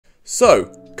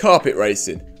So, carpet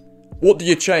racing. What do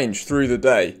you change through the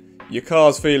day? Your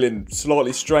car's feeling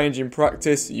slightly strange in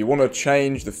practice, you want to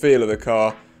change the feel of the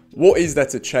car. What is there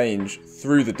to change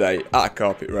through the day at a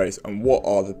carpet race, and what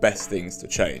are the best things to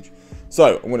change?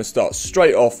 So, I'm going to start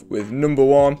straight off with number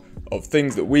one of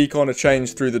things that we kind of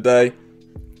change through the day,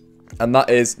 and that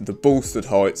is the bolstered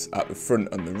heights at the front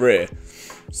and the rear.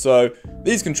 So,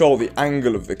 these control the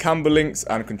angle of the camber links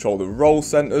and control the roll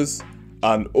centres,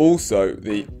 and also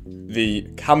the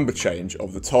camber change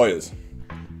of the tyres.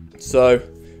 So,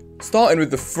 starting with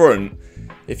the front,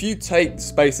 if you take the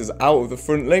spacers out of the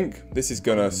front link, this is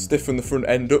going to stiffen the front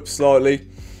end up slightly,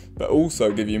 but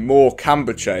also give you more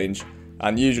camber change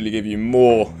and usually give you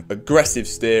more aggressive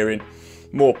steering,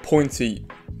 more pointy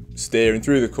steering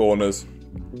through the corners,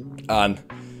 and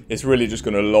it's really just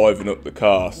going to liven up the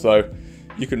car. So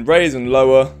you can raise and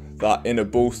lower that inner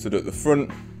bolstered at the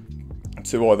front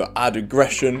to either add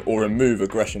aggression or remove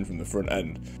aggression from the front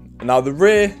end. Now the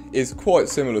rear is quite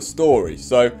similar story.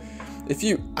 So if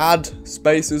you add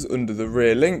spacers under the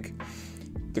rear link,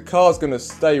 the car's going to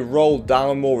stay rolled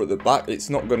down more at the back.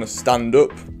 It's not going to stand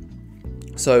up.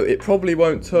 So it probably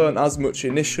won't turn as much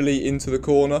initially into the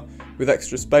corner with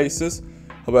extra spacers.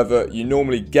 However, you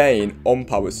normally gain on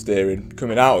power steering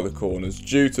coming out of the corners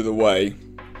due to the way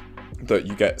that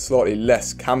you get slightly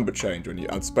less camber change when you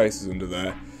add spacers under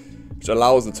there, which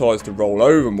allows the tyres to roll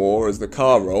over more as the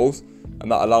car rolls,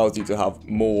 and that allows you to have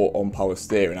more on power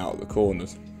steering out of the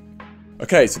corners.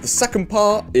 Okay, so the second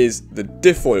part is the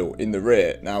diff oil in the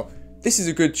rear. Now, this is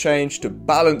a good change to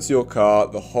balance your car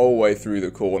the whole way through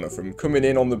the corner, from coming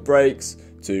in on the brakes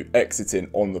to exiting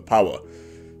on the power.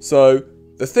 So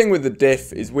the thing with the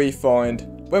diff is we find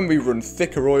when we run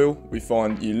thicker oil, we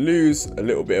find you lose a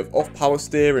little bit of off power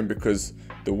steering because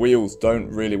the wheels don't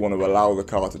really want to allow the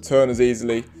car to turn as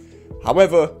easily.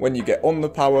 However, when you get on the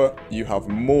power, you have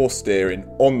more steering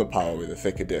on the power with a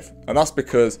thicker diff, and that's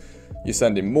because you're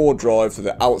sending more drive to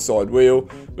the outside wheel,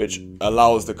 which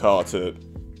allows the car to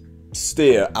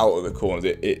steer out of the corners.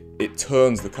 It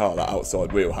turns the car, that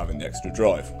outside wheel, having the extra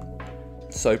drive.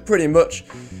 So pretty much,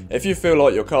 if you feel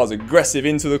like your car's aggressive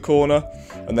into the corner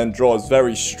and then drives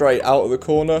very straight out of the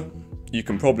corner, you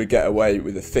can probably get away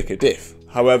with a thicker diff.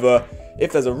 However,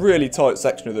 if there's a really tight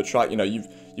section of the track, you know, you've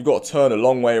got to turn a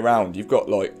long way around, you've got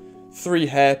like 3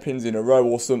 hairpins in a row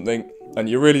or something, and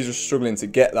you're really just struggling to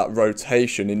get that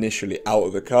rotation initially out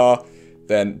of the car,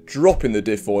 then dropping the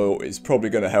diff oil is probably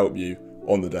going to help you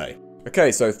on the day.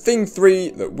 Okay, so thing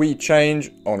 3 that we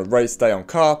change on a race day on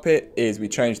carpet is we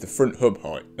change the front hub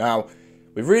height. Now,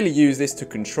 we really use this to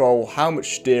control how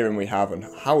much steering we have and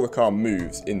how the car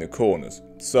moves in the corners.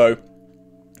 So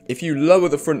if you lower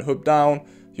the front hub down,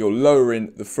 you're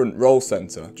lowering the front roll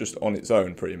centre just on its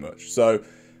own pretty much. So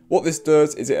what this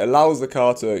does is it allows the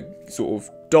car to sort of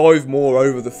dive more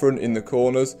over the front in the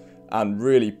corners and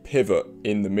really pivot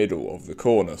in the middle of the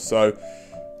corner. So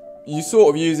you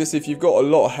sort of use this if you've got a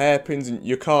lot of hairpins and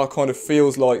your car kind of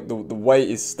feels like the weight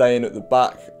is staying at the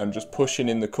back and just pushing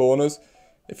in the corners.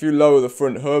 If you lower the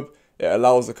front hub, it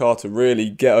allows the car to really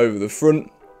get over the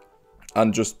front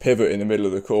and just pivot in the middle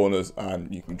of the corners,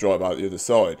 and you can drive out the other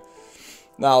side.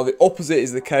 Now, the opposite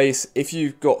is the case if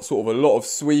you've got sort of a lot of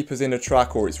sweepers in a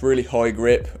track, or it's really high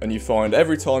grip and you find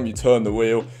every time you turn the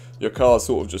wheel, your car's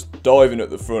sort of just diving at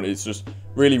the front. It's just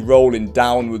really rolling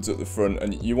downwards at the front,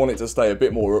 and you want it to stay a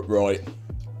bit more upright,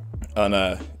 and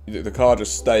the car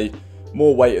just stay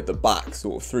more weight at the back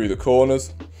sort of through the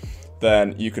corners.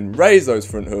 Then you can raise those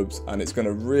front hubs, and it's going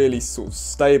to really sort of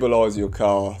stabilize your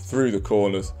car through the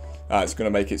corners. It's going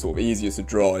to make it sort of easier to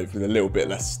drive with a little bit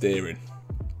less steering.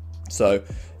 So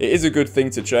it is a good thing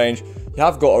to change. You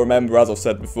have got to remember, as I've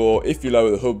said before, if you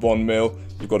lower the hub 1 mil,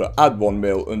 you've got to add 1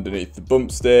 mil underneath the bump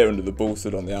steer, under the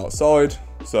bolstered on the outside.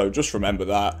 So just remember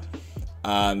that.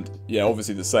 And yeah,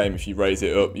 obviously the same if you raise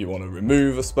it up, you want to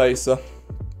remove a spacer.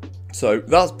 So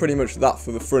that's pretty much that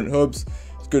for the front hubs.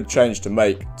 It's a good change to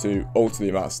make to alter the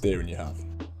amount of steering you have.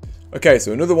 Okay,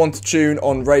 so another one to tune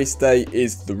on race day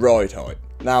is the ride height.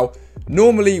 Now,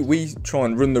 normally we try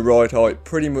and run the ride height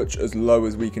pretty much as low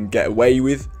as we can get away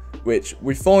with, which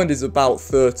we find is about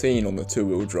 13 on the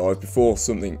 2-wheel drive before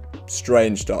something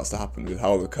strange starts to happen with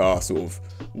how the car sort of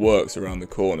works around the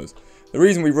corners. The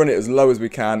reason we run it as low as we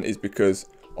can is because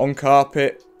on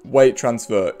carpet, weight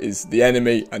transfer is the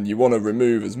enemy, and you want to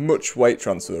remove as much weight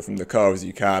transfer from the car as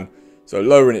you can, so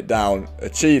lowering it down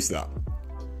achieves that.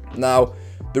 Now,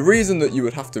 the reason that you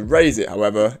would have to raise it,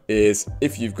 however, is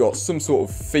if you've got some sort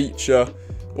of feature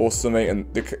or something,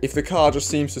 and if the car just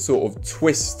seems to sort of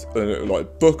twist,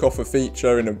 like buck off a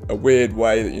feature in a weird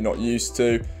way that you're not used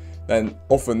to, then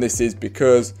often this is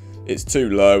because it's too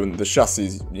low and the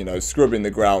chassis, you know, scrubbing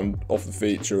the ground off the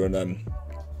feature and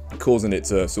causing it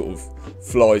to sort of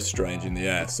fly strange in the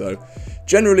air. So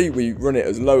generally we run it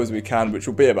as low as we can, which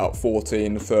will be about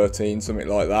 14, 13, something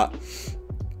like that.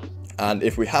 And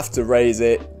if we have to raise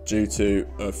it due to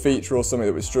a feature or something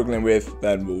that we're struggling with,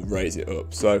 then we'll raise it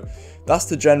up. So that's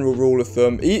the general rule of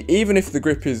thumb. Even if the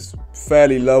grip is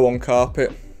fairly low on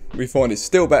carpet, we find it's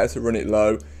still better to run it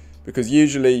low, because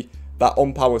usually that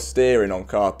on-power steering on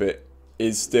carpet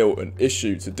is still an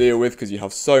issue to deal with because you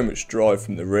have so much drive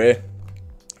from the rear.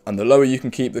 And the lower you can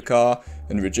keep the car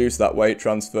and reduce that weight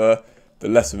transfer, the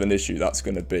less of an issue that's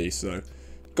going to be. So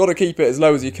got to keep it as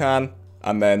low as you can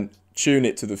and then tune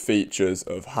it to the features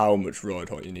of how much ride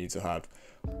height you need to have.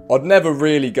 I'd never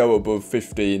really go above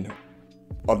 15.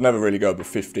 I'd never really go above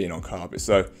 15 on carpet.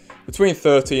 So between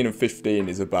 13 and 15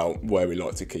 is about where we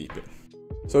like to keep it.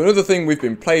 So another thing we've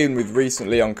been playing with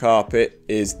recently on carpet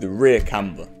is the rear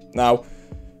camber. Now,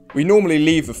 we normally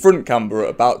leave the front camber at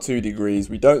about 2 degrees.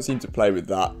 We don't seem to play with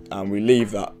that, and we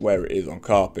leave that where it is on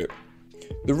carpet.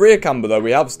 The rear camber, though,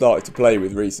 we have started to play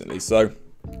with recently. So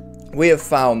we have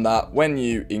found that when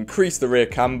you increase the rear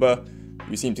camber,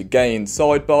 you seem to gain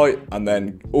side bite and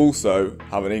then also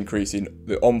have an increase in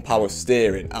the on-power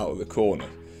steering out of the corner.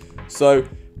 So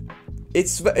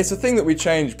it's a thing that we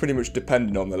change pretty much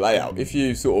depending on the layout. If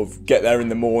you sort of get there in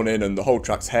the morning and the whole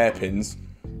track's hairpins,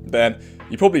 then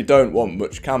you probably don't want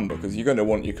much camber because you're going to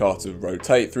want your car to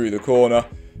rotate through the corner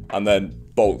and then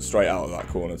bolt straight out of that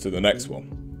corner to the next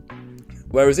one.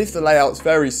 Whereas if the layout's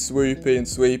very swoopy and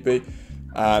sweepy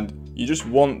and you just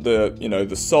want the, you know,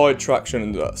 the side traction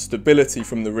and the stability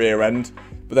from the rear end,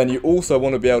 but then you also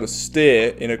want to be able to steer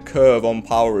in a curve on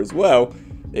power as well,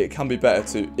 it can be better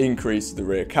to increase the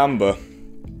rear camber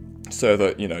so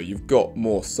that, you know, you've got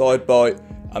more side bite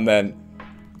and then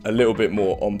a little bit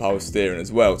more on power steering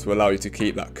as well to allow you to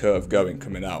keep that curve going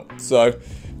coming out. So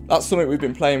that's something we've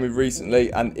been playing with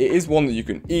recently, and it is one that you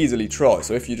can easily try.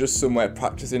 So if you're just somewhere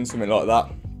practicing something like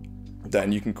that,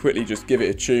 then you can quickly just give it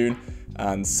a tune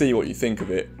and see what you think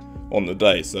of it on the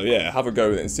day. So yeah, have a go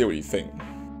with it and see what you think.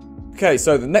 Okay,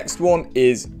 so the next one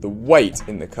is the weight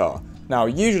in the car. Now,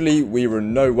 usually we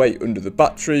run no weight under the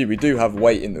battery. We do have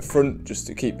weight in the front just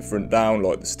to keep the front down,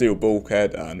 like the steel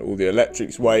bulkhead and all the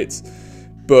electrics weights.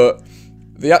 But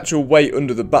the actual weight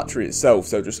under the battery itself,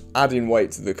 so just adding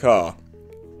weight to the car,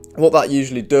 what that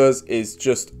usually does is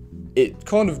just, it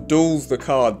kind of dulls the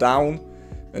car down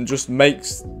and just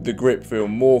makes the grip feel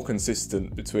more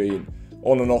consistent between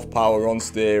on and off power, on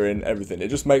steering, everything. It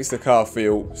just makes the car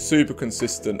feel super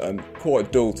consistent and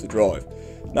quite dull to drive.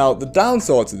 Now, the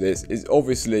downside to this is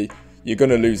obviously you're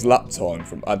going to lose lap time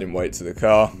from adding weight to the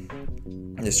car.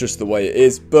 It's just the way it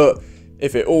is. But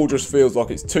if it all just feels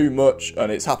like it's too much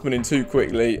and it's happening too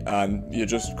quickly and you're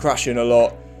just crashing a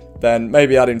lot, then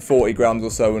maybe adding 40 grams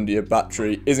or so under your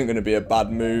battery isn't going to be a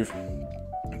bad move.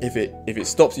 If it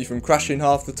stops you from crashing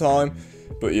half the time,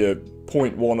 but you're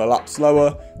 0.1 a lap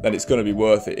slower, then it's going to be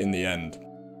worth it in the end.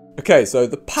 Okay, so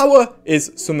the power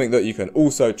is something that you can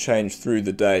also change through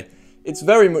the day. It's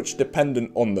very much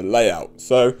dependent on the layout.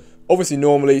 So obviously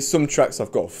normally some tracks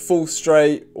have got a full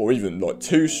straight or even like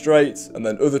 2 straights, and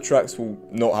then other tracks will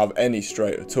not have any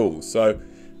straight at all. So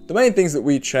the main things that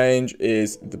we change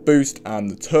is the boost and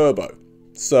the turbo.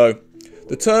 So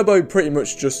the turbo pretty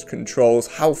much just controls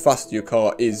how fast your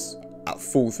car is at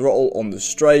full throttle on the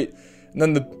straight, and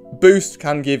then the boost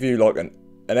can give you like an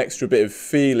extra bit of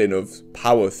feeling of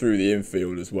power through the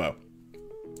infield as well,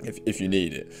 if you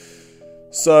need it.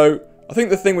 So I think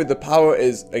the thing with the power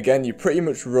is, again, you pretty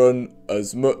much run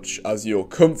as much as you're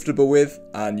comfortable with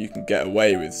and you can get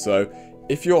away with. So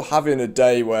if you're having a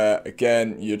day where,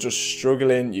 again, you're just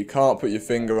struggling, you can't put your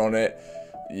finger on it,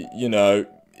 you know,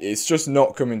 it's just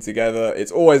not coming together,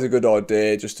 it's always a good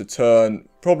idea just to turn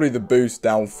probably the boost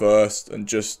down first and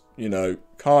just, you know,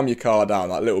 calm your car down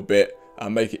that little bit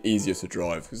and make it easier to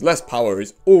drive. Because less power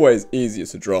is always easier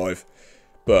to drive,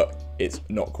 but it's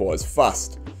not quite as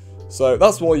fast. So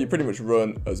that's why you pretty much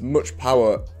run as much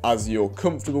power as you're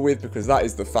comfortable with, because that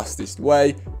is the fastest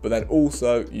way, but then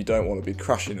also you don't want to be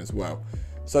crashing as well.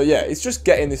 So yeah, it's just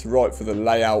getting this right for the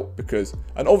layout, because,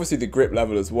 and obviously the grip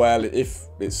level as well. If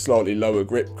it's slightly lower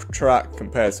grip track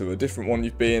compared to a different one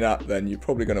you've been at, then you're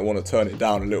probably going to want to turn it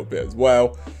down a little bit as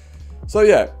well. So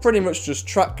yeah, pretty much just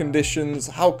track conditions,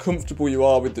 how comfortable you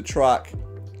are with the track,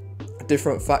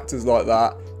 different factors like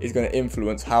that is going to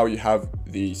influence how you have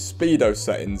the speedo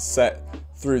settings set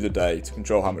through the day to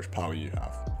control how much power you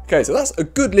have. Okay, so that's a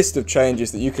good list of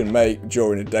changes that you can make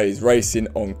during a day's racing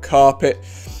on carpet.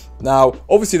 Now,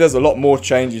 obviously there's a lot more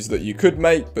changes that you could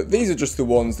make, but these are just the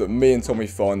ones that me and Tommy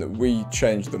find that we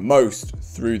change the most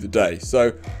through the day.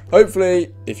 So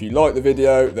hopefully, if you like the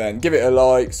video, then give it a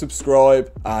like,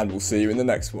 subscribe, and we'll see you in the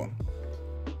next one.